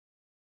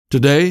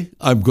Today,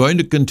 I'm going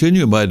to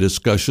continue my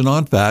discussion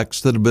on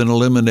facts that have been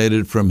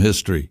eliminated from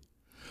history.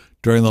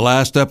 During the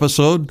last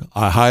episode,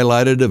 I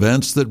highlighted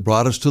events that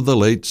brought us to the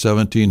late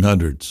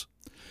 1700s.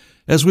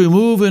 As we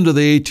move into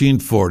the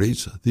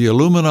 1840s, the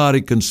Illuminati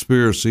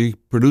conspiracy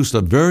produced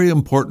a very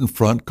important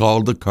front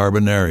called the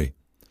Carbonari.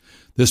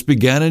 This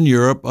began in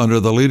Europe under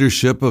the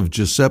leadership of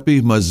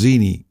Giuseppe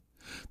Mazzini.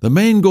 The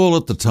main goal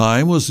at the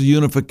time was the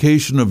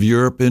unification of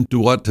Europe into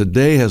what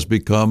today has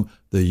become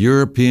the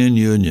European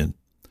Union.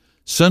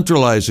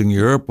 Centralizing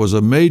Europe was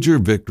a major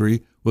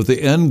victory, with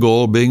the end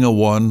goal being a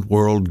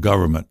one-world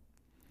government.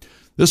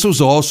 This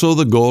was also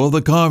the goal of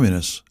the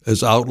Communists,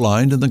 as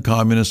outlined in the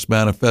Communist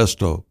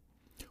Manifesto.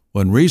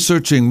 When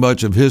researching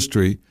much of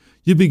history,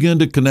 you begin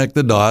to connect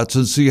the dots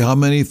and see how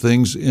many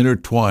things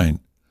intertwine.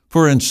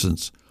 For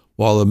instance,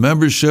 while the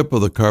membership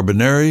of the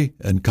Carbonari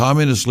and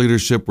Communist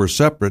leadership were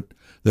separate,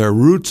 their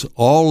roots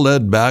all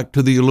led back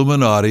to the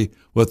Illuminati,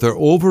 with their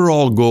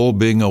overall goal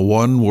being a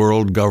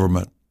one-world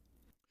government.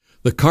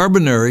 The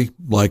Carbonari,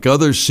 like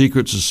other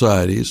secret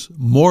societies,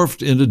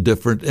 morphed into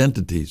different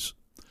entities.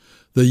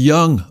 The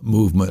Young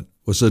movement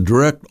was a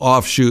direct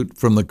offshoot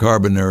from the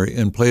Carbonari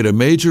and played a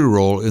major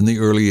role in the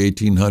early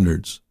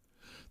 1800s.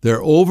 Their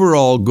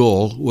overall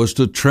goal was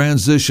to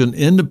transition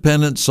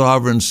independent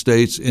sovereign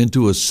states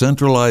into a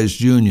centralized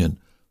union,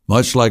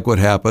 much like what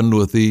happened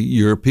with the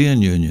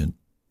European Union.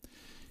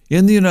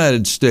 In the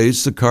United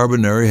States, the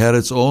Carbonari had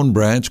its own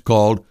branch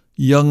called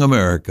Young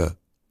America.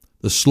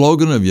 The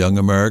slogan of Young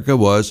America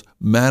was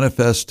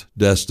Manifest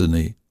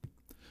Destiny.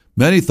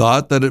 Many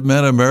thought that it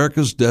meant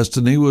America's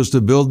destiny was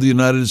to build the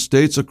United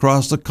States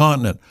across the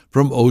continent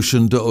from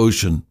ocean to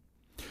ocean.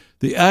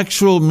 The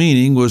actual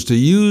meaning was to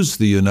use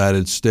the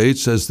United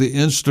States as the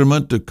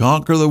instrument to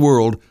conquer the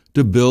world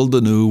to build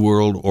the new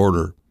world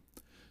order.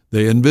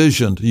 They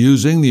envisioned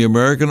using the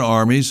American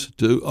armies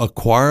to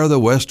acquire the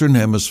Western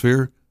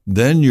Hemisphere,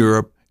 then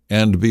Europe,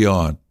 and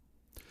beyond.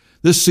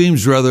 This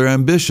seems rather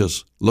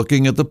ambitious,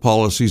 looking at the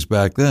policies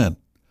back then.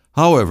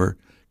 However,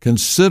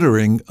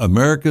 considering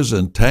America's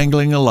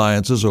entangling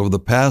alliances over the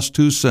past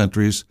 2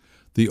 centuries,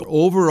 the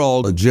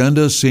overall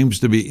agenda seems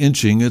to be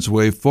inching its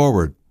way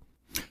forward.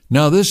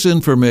 Now, this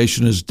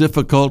information is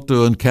difficult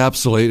to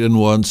encapsulate in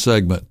one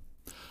segment.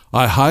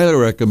 I highly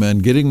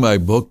recommend getting my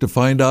book to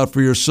find out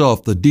for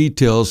yourself the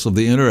details of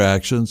the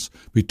interactions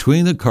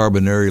between the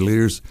Carbonari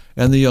leaders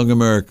and the Young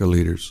America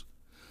leaders.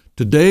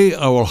 Today,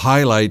 I will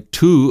highlight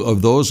 2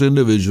 of those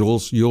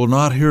individuals you will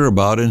not hear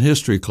about in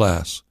history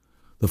class.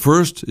 The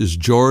first is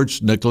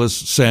George Nicholas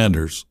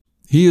Sanders.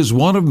 He is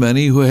one of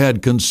many who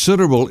had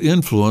considerable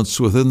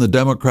influence within the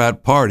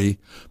Democrat Party,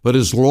 but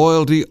his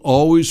loyalty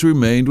always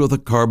remained with the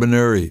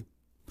Carbonari.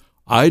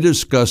 I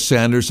discuss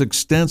Sanders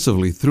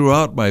extensively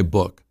throughout my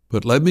book,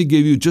 but let me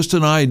give you just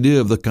an idea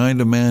of the kind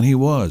of man he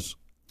was.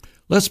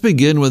 Let's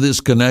begin with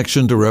his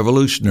connection to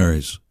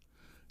revolutionaries.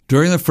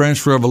 During the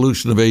French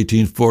Revolution of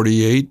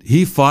 1848,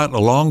 he fought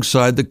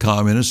alongside the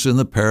Communists in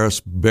the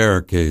Paris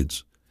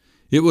barricades.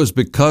 It was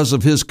because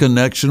of his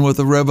connection with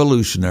the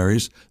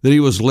revolutionaries that he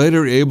was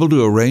later able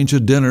to arrange a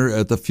dinner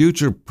at the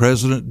future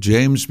President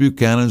James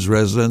Buchanan's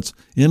residence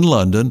in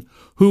London,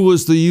 who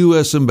was the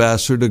U.S.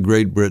 ambassador to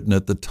Great Britain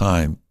at the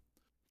time.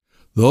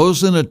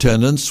 Those in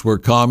attendance were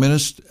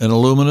Communist and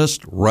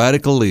Illuminist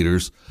radical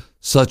leaders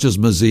such as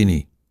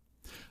Mazzini.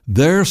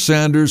 There,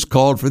 Sanders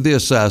called for the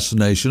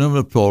assassination of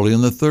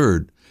Napoleon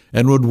III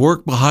and would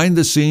work behind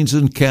the scenes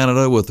in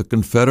Canada with the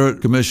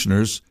Confederate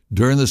commissioners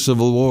during the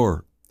Civil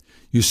War.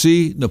 You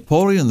see,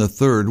 Napoleon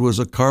III was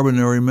a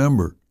Carbonari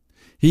member.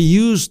 He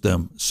used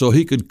them so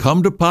he could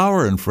come to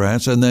power in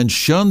France and then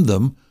shunned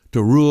them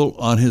to rule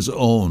on his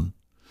own.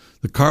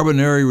 The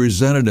Carbonari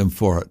resented him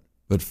for it,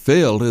 but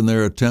failed in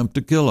their attempt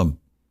to kill him.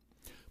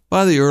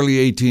 By the early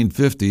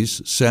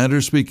 1850s,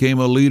 Sanders became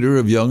a leader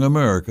of Young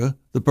America,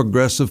 the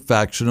progressive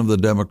faction of the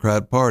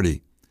Democrat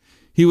Party.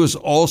 He was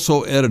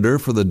also editor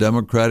for the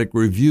Democratic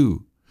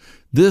Review.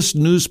 This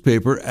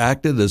newspaper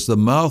acted as the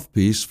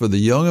mouthpiece for the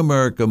Young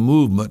America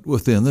movement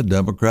within the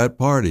Democrat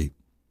Party.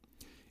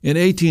 In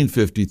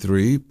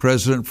 1853,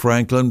 President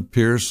Franklin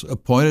Pierce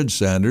appointed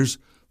Sanders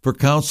for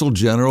Consul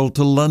General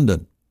to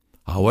London.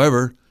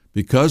 However,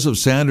 because of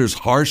Sanders'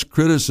 harsh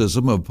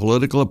criticism of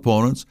political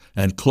opponents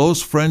and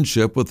close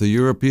friendship with the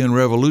European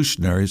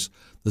revolutionaries,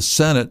 the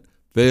Senate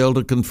failed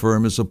to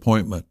confirm his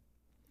appointment.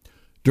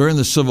 During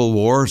the Civil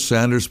War,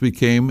 Sanders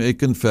became a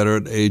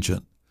Confederate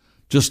agent.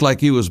 Just like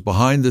he was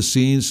behind the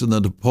scenes in the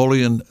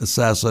Napoleon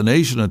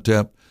assassination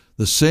attempt,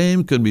 the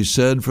same can be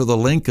said for the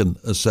Lincoln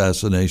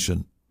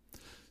assassination.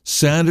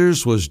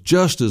 Sanders was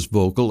just as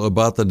vocal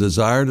about the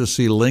desire to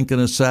see Lincoln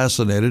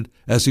assassinated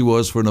as he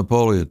was for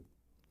Napoleon.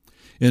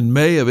 In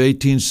May of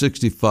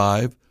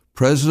 1865,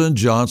 President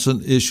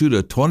Johnson issued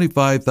a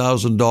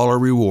 $25,000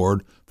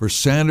 reward for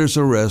Sanders'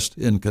 arrest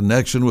in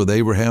connection with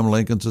Abraham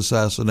Lincoln's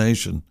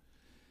assassination.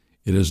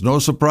 It is no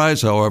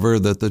surprise, however,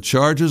 that the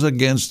charges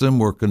against him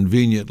were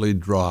conveniently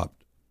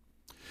dropped.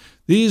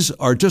 These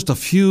are just a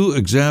few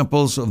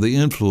examples of the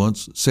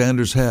influence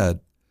Sanders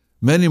had.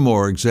 Many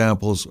more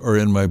examples are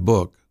in my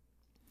book.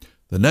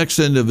 The next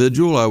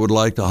individual I would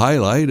like to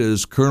highlight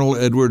is Colonel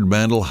Edward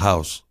Mandell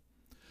House.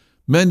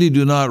 Many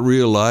do not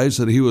realize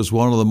that he was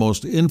one of the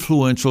most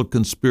influential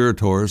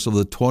conspirators of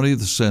the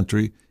 20th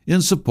century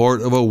in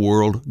support of a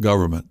world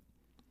government.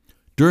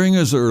 During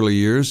his early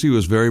years, he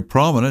was very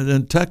prominent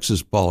in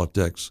Texas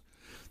politics.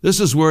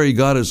 This is where he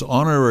got his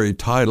honorary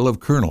title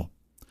of colonel.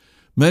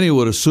 Many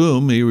would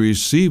assume he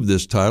received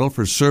this title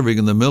for serving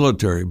in the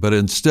military, but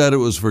instead it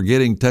was for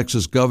getting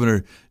Texas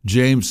Governor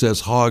James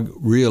S. Hogg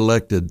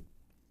reelected.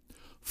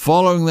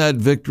 Following that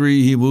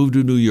victory, he moved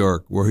to New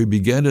York, where he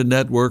began to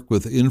network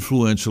with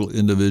influential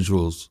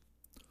individuals.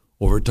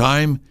 Over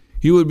time,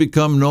 he would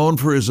become known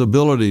for his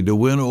ability to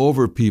win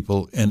over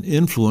people and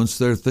influence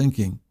their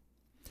thinking.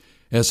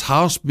 As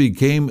House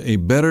became a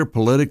better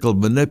political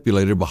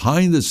manipulator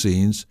behind the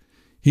scenes,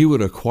 he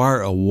would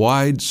acquire a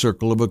wide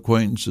circle of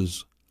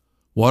acquaintances.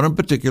 One in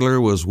particular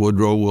was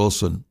Woodrow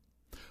Wilson.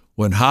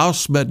 When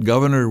House met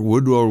Governor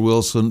Woodrow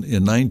Wilson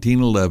in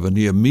 1911,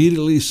 he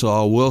immediately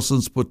saw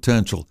Wilson's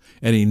potential,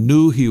 and he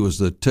knew he was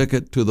the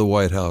ticket to the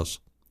White House.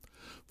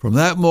 From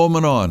that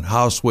moment on,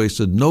 House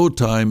wasted no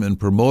time in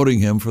promoting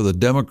him for the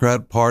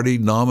Democrat Party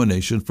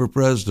nomination for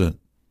president.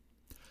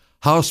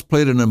 House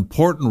played an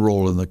important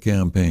role in the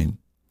campaign.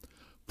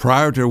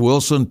 Prior to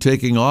Wilson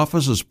taking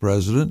office as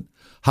president,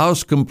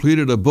 House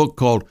completed a book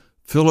called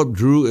Philip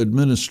Drew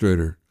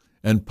Administrator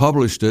and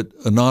published it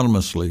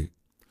anonymously.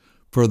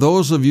 For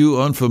those of you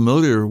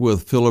unfamiliar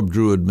with Philip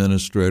Drew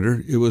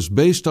Administrator, it was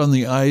based on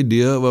the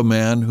idea of a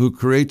man who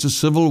creates a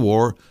civil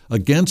war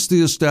against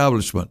the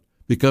establishment,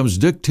 becomes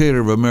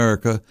dictator of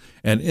America,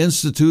 and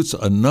institutes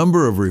a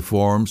number of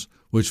reforms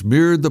which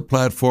mirrored the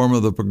platform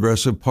of the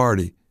Progressive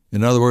Party,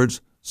 in other words,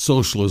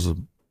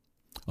 socialism.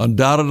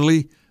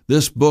 Undoubtedly,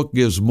 this book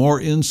gives more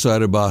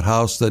insight about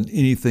House than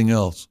anything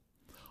else.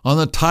 On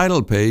the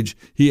title page,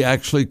 he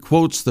actually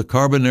quotes the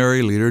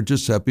Carbonari leader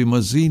Giuseppe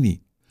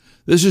Mazzini.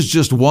 This is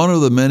just one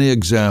of the many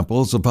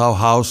examples of how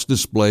House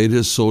displayed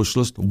his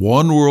socialist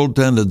one-world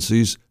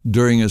tendencies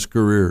during his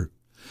career,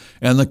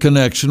 and the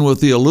connection with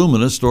the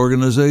Illuminist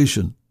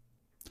organization.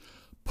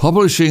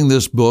 Publishing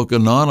this book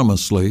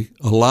anonymously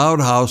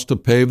allowed House to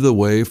pave the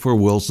way for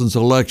Wilson's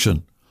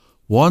election.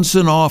 Once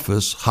in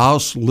office,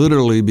 House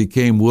literally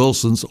became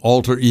Wilson's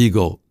alter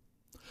ego.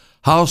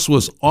 House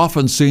was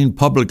often seen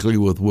publicly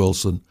with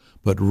Wilson,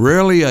 but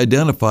rarely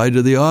identified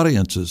to the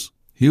audiences.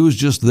 He was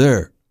just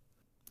there.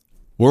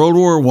 World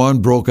War I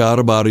broke out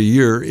about a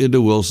year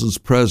into Wilson's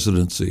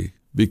presidency.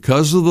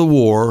 Because of the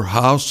war,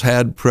 House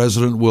had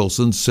President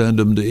Wilson send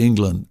him to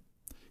England.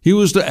 He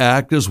was to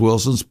act as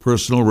Wilson's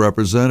personal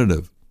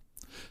representative.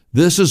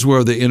 This is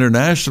where the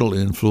international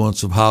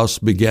influence of House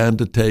began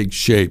to take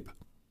shape.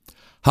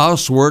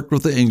 House worked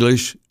with the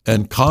English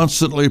and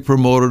constantly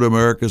promoted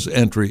America's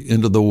entry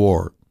into the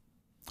war.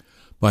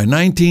 By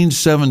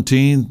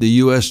 1917, the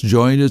U.S.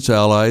 joined its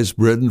allies,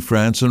 Britain,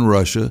 France, and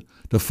Russia,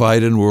 to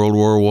fight in World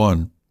War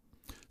I.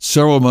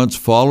 Several months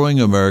following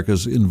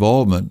America's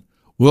involvement,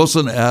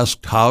 Wilson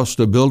asked House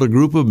to build a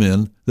group of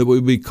men that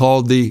would be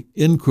called the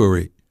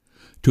Inquiry,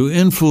 to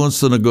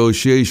influence the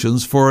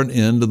negotiations for an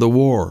end to the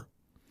war.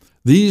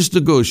 These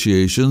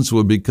negotiations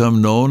would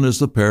become known as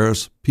the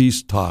Paris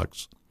Peace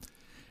Talks.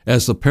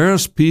 As the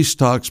Paris Peace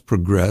Talks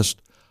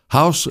progressed,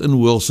 House and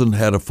Wilson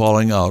had a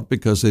falling out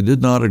because they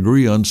did not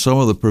agree on some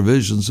of the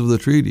provisions of the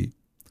treaty.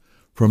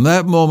 From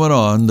that moment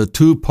on, the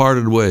two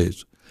parted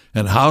ways,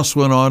 and House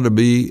went on to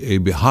be a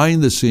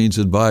behind-the-scenes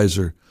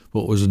advisor,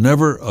 but was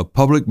never a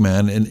public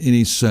man in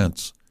any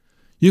sense.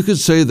 You could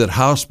say that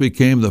House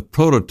became the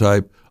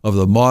prototype of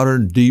the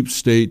modern deep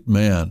state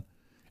man,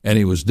 and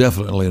he was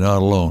definitely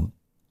not alone.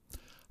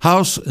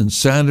 House and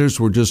Sanders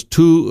were just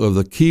two of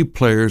the key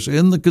players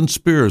in the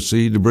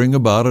conspiracy to bring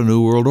about a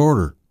new world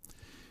order.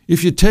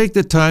 If you take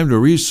the time to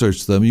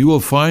research them, you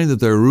will find that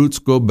their roots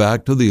go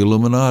back to the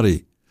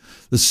Illuminati.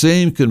 The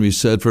same can be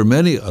said for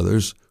many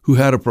others who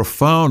had a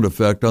profound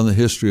effect on the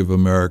history of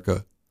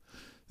America.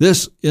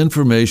 This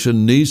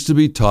information needs to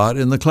be taught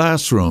in the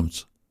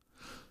classrooms.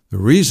 The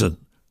reason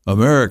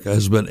America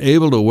has been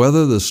able to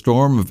weather the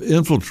storm of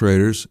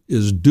infiltrators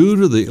is due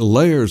to the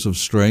layers of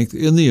strength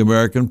in the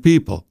American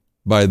people.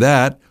 By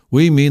that,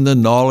 we mean the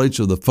knowledge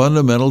of the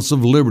fundamentals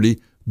of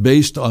liberty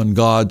based on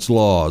God's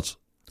laws.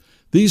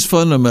 These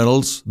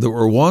fundamentals that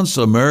were once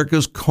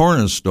America's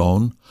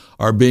cornerstone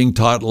are being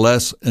taught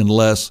less and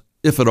less,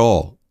 if at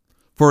all.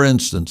 For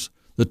instance,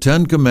 the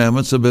Ten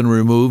Commandments have been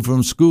removed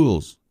from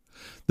schools.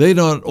 They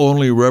not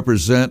only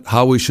represent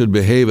how we should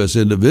behave as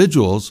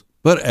individuals,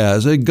 but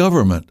as a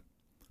government.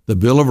 The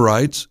Bill of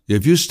Rights,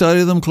 if you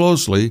study them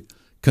closely,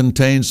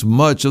 contains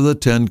much of the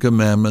Ten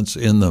Commandments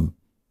in them.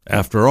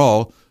 After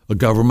all, a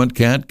government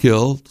can't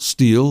kill,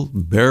 steal,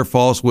 bear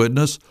false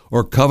witness,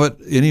 or covet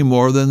any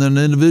more than an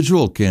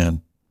individual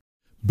can.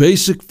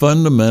 Basic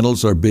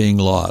fundamentals are being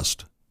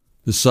lost.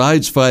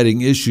 Besides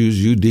fighting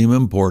issues you deem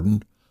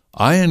important,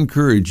 I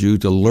encourage you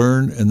to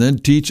learn and then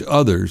teach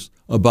others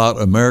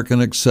about American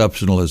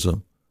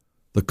exceptionalism,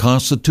 the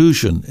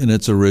Constitution in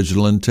its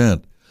original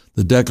intent,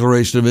 the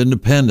Declaration of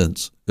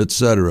Independence,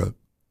 etc.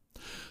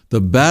 The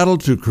battle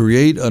to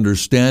create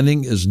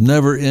understanding is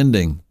never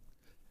ending.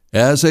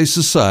 As a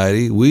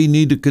society, we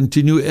need to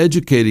continue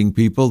educating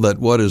people that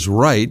what is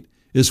right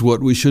is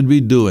what we should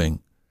be doing.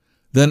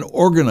 Then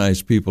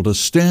organize people to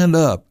stand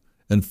up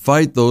and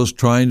fight those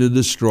trying to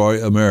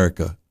destroy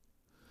America.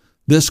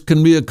 This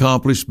can be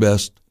accomplished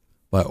best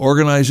by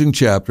organizing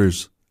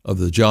chapters of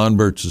the John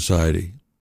Birch Society.